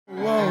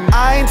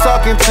ain't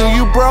talking to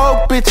you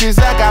broke bitches,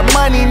 I got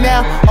money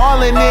now.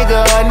 All a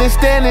nigga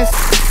understanding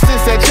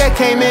since that check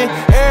came in.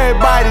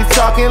 Everybody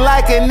talking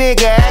like a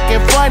nigga,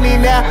 acting funny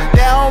now.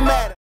 That don't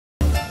matter.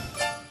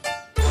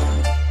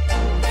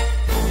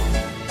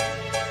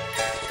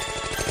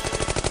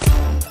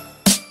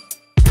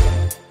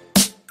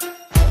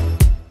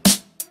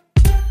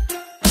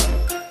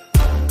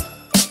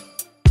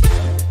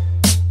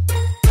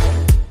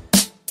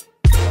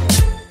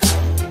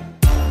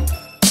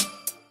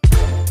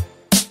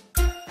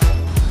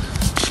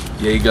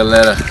 E aí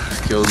galera,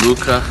 aqui é o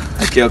Lucca.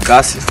 Aqui é o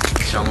Cássio.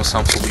 Deixa eu almoçar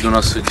um pouco do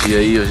nosso dia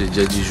aí, hoje é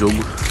dia de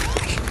jogo.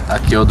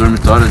 Aqui é o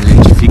dormitório onde a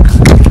gente fica.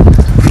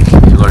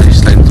 E agora a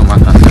gente tá indo tomar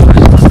café,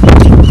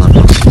 vamos lá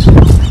pra vocês.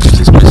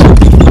 Vocês conhecem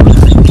aqui.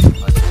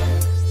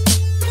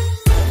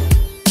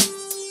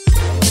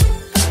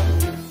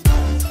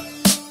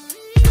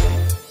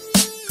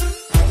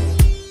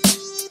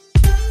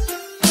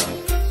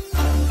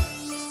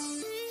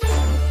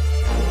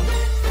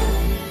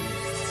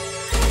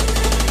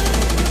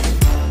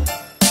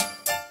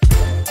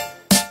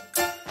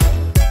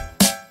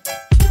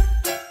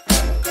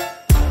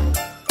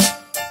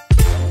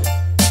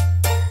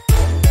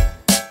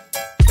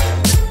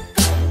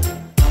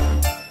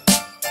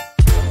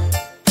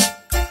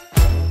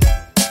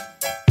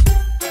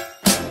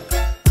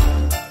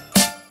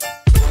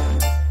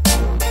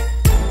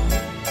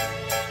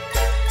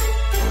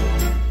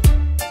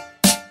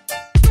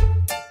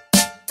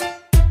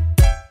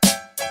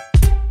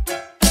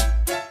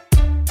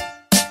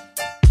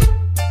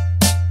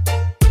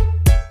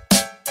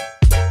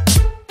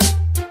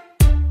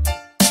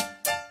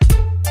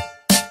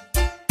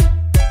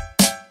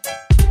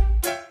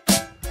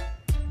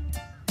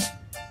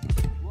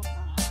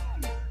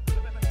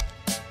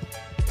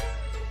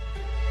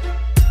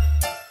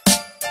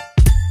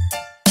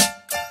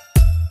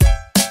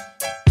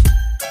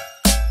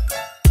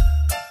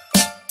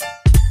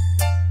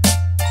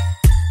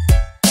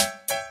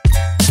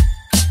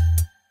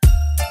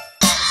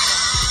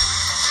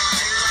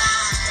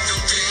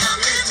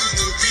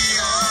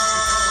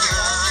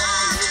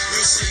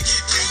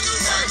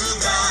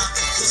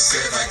 Você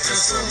vai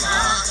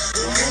transformar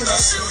o mundo ao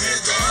seu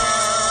redor.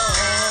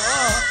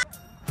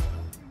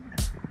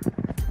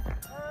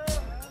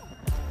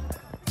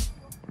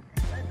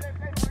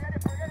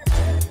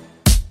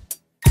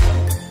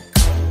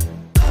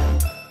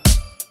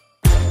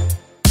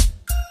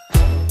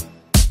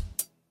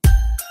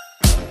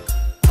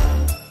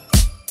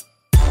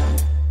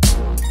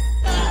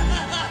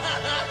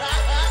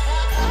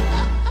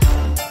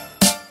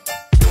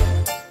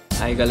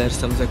 Aí galera,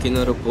 estamos aqui no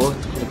aeroporto,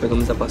 já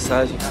pegamos a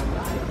passagem.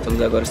 Estamos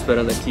agora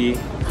esperando aqui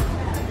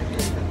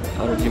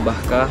a hora de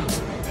embarcar.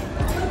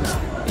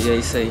 E é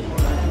isso aí.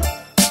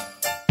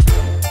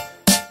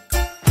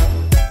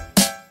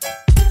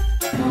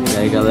 E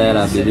aí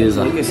galera,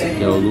 beleza?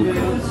 Aqui é o Lucca.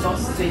 Vou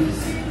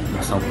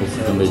mostrar um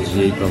pouco do meu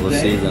dia aí pra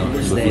vocês, né?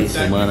 Do fim de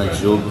semana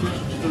de jogo.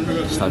 A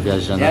gente tá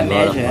viajando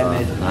agora pra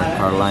North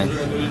Carolina.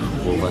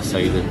 Vou vai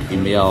sair daqui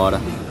meia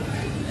hora.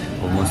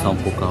 Vou mostrar um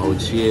pouco a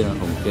rotina,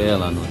 como que é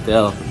lá no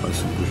hotel,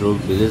 preparação pro jogo,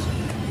 beleza?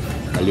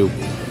 Valeu!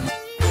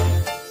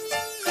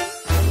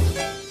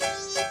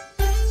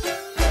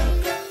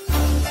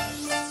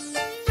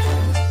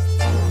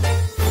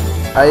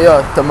 Aí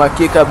ó, estamos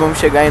aqui, acabamos de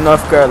chegar em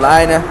North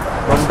Carolina.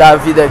 Vamos dar a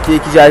vida aqui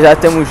que já já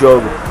temos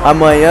jogo.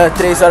 Amanhã,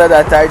 3 horas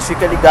da tarde,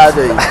 fica ligado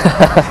aí.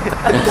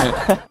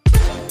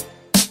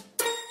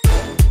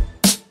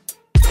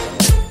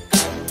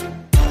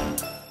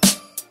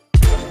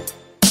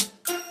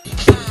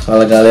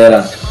 Fala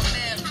galera,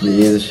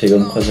 beleza?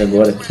 Chegando quase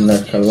agora aqui na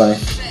North Carolina.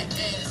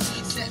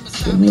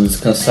 Todo mundo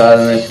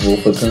descansado, né? Que o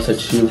voo foi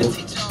cansativo.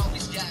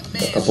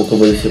 Daqui a pouco eu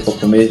vou descer pra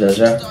comer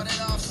já.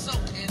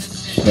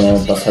 Deixa eu dar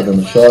uma passada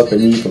no shopping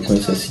ali pra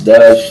conhecer a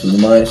cidade e tudo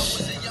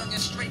mais.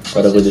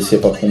 Agora eu vou descer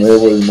pra comer, eu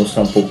vou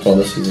mostrar um pouco pra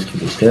vocês aqui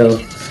do hotel.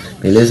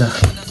 Beleza?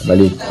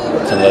 Valeu!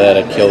 Então galera,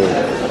 aqui é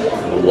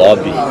o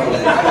lobby.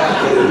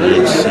 A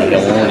gente se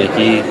reúne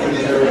aqui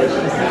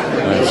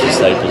antes de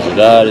sair pros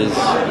lugares.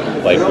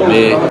 Vai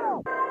comer.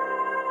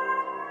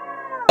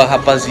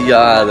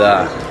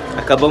 Rapaziada,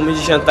 Acabamos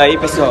de jantar aí,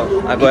 pessoal.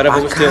 Agora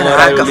vamos ter um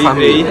horário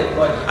livre aí.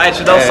 Aí,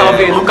 te dá um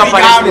salve aí. Nunca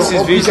aparece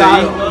nesses vídeos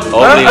aí.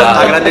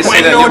 obrigado.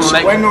 Agradecendo ali,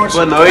 moleque.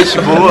 Boa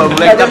noite, boa.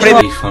 Moleque tá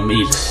aprendendo. E aí,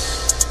 família.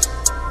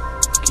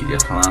 Não queria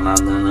falar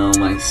nada não,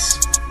 mas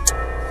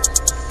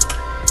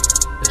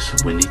eu sou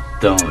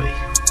bonitão, velho.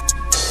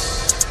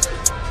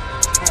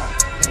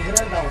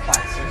 Grandão,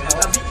 parceiro.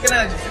 Tá bem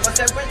grande, se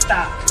você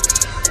aguentar.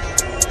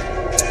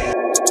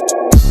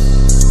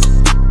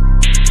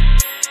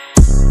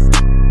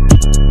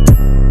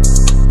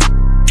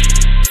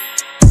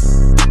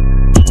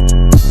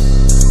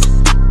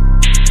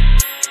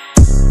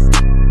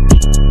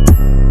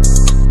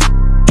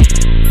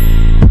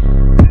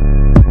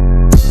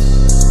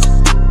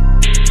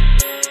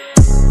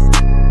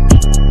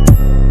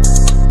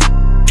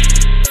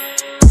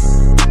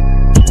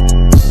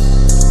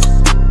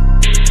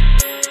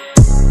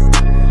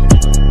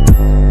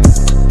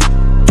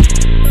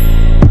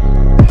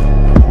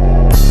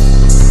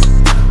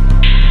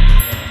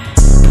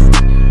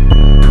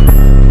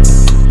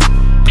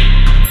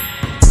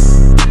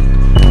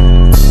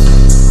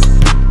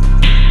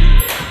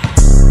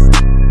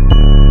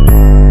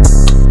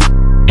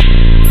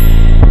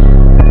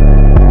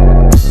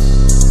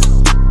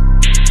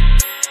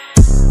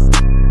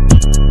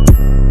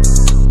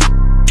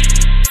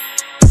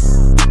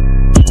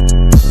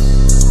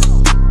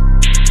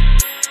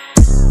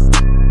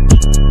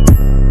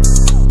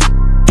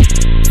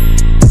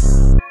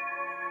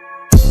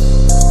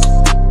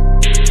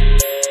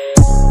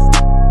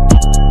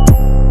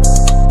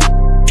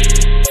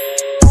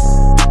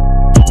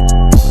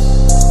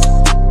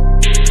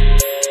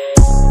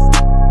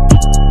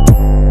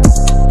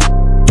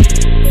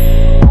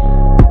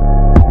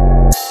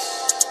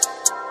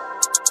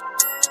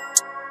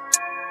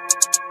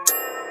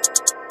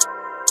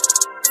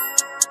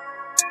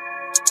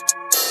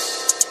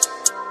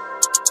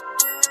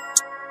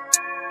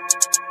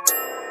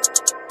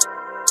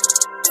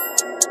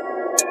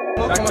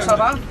 ça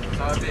va?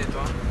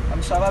 Vai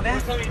me salvar bem?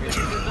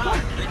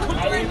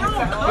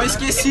 Eu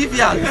esqueci,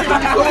 viado.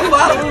 Como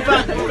fala?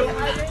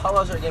 How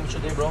was your game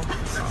today, bro?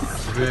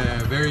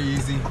 Very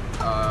easy.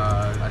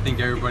 I think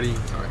everybody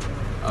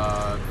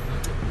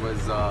was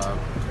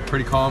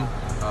pretty calm.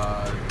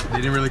 They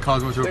didn't really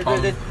cause much of a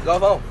problem.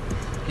 Galvão,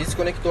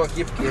 desconectou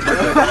aqui porque...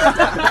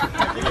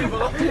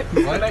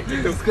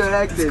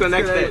 Disconnected.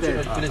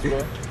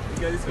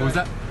 What was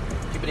that?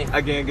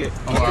 Again.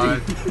 Oh,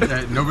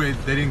 nobody.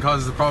 They didn't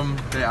cause us a problem.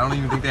 I don't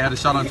even think they had a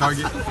shot on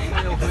target.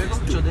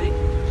 Today?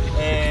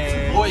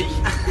 Oi.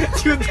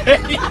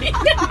 Today.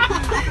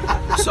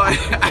 Sorry,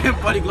 I am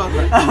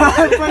polyglota.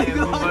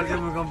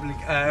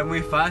 Es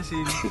muy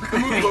fácil.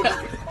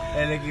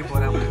 El equipo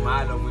era muy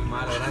malo,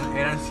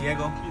 eran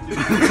ciegos.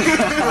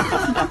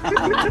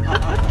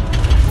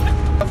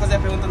 Vou fazer a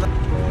pergunta da...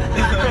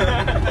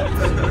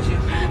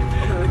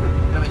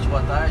 Primeiramente,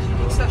 boa tarde. O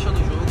que você achou do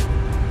jogo?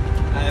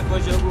 Foi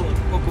um jogo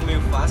um pouco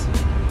meio fácil.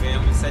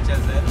 Ganhamos 7 a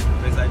 0,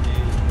 apesar de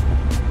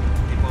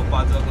ter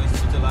poupado alguns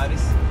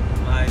titulares.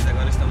 Mas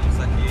agora estamos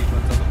aqui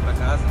voltando para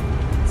casa,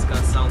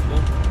 descansar um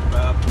pouco,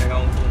 para pegar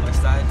um voo mais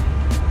tarde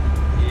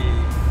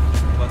e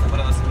voltar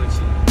para a nossa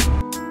rotina.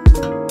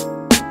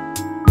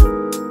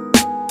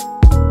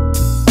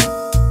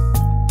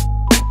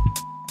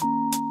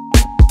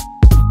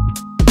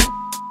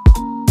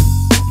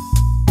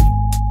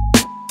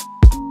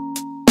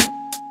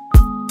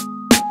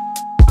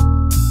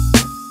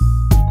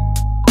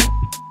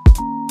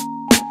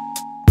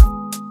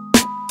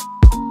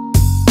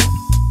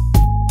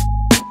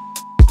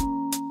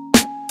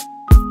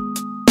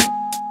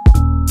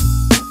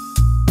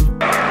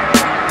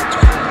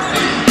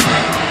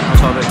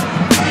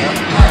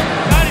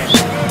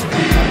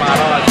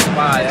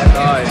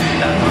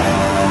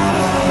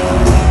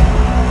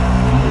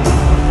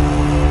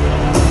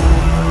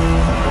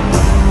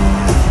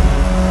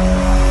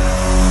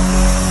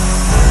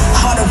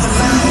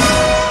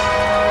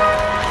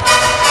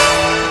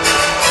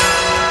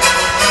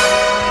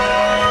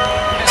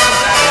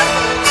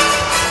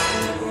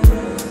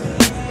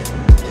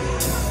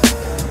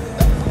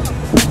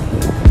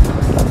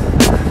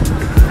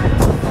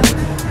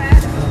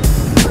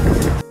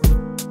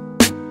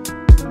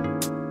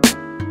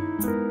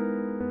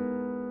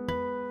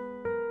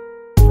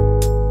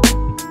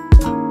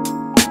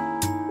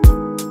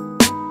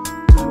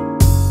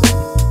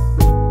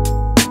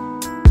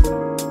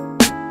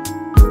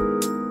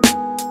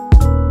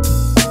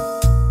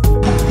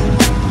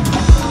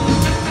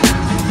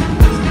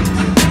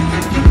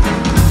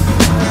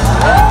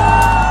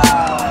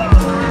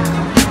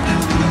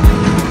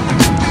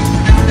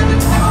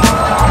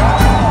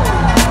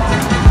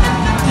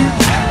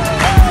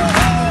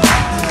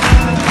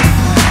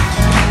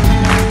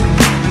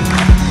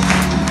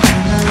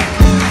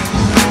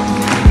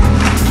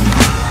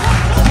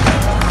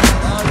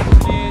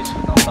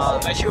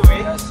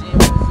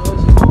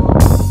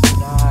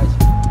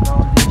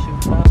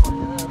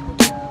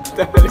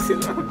 Tá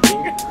parecendo uma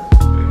pinga.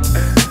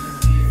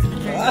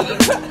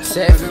 Você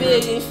é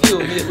feio, hein,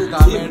 filho?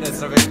 Tá merda,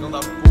 essa vez não dá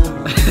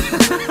porra.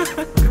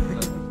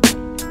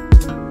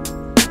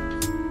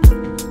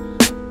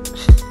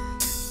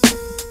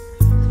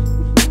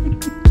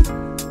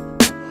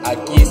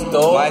 Aqui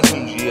estou, mais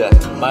um dia,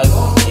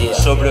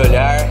 sobre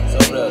olhar,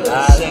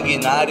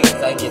 sanguinário,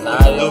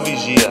 do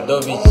vigia,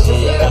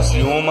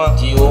 de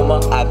uma,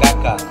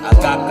 HK.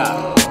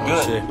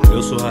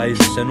 Eu sou Raiz,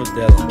 você é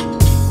Nutella.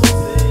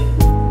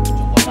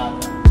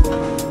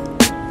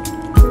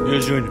 E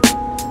o Júnior?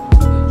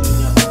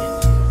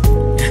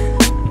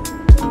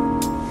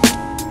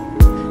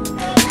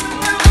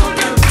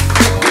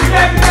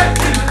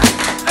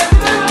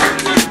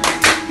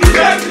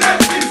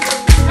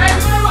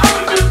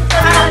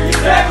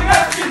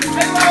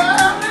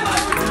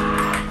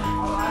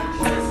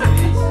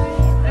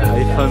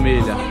 Aí,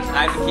 família,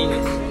 Ai,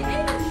 Biquinhos.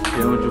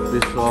 tem onde o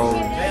pessoal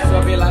se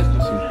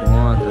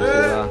encontra,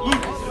 sei lá.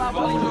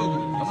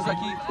 Vamos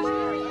aqui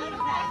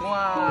com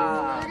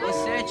a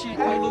Lancete e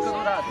o Lucca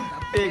Dourado.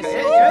 Pega.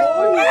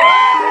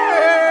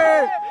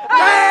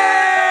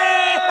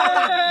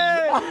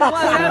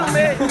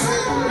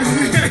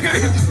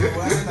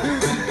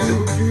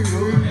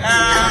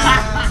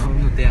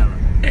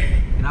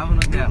 Grava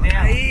Nutella.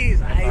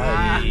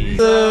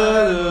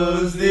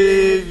 Anos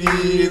de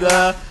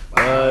vida,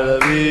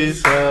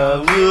 parabéns pra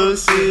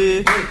você.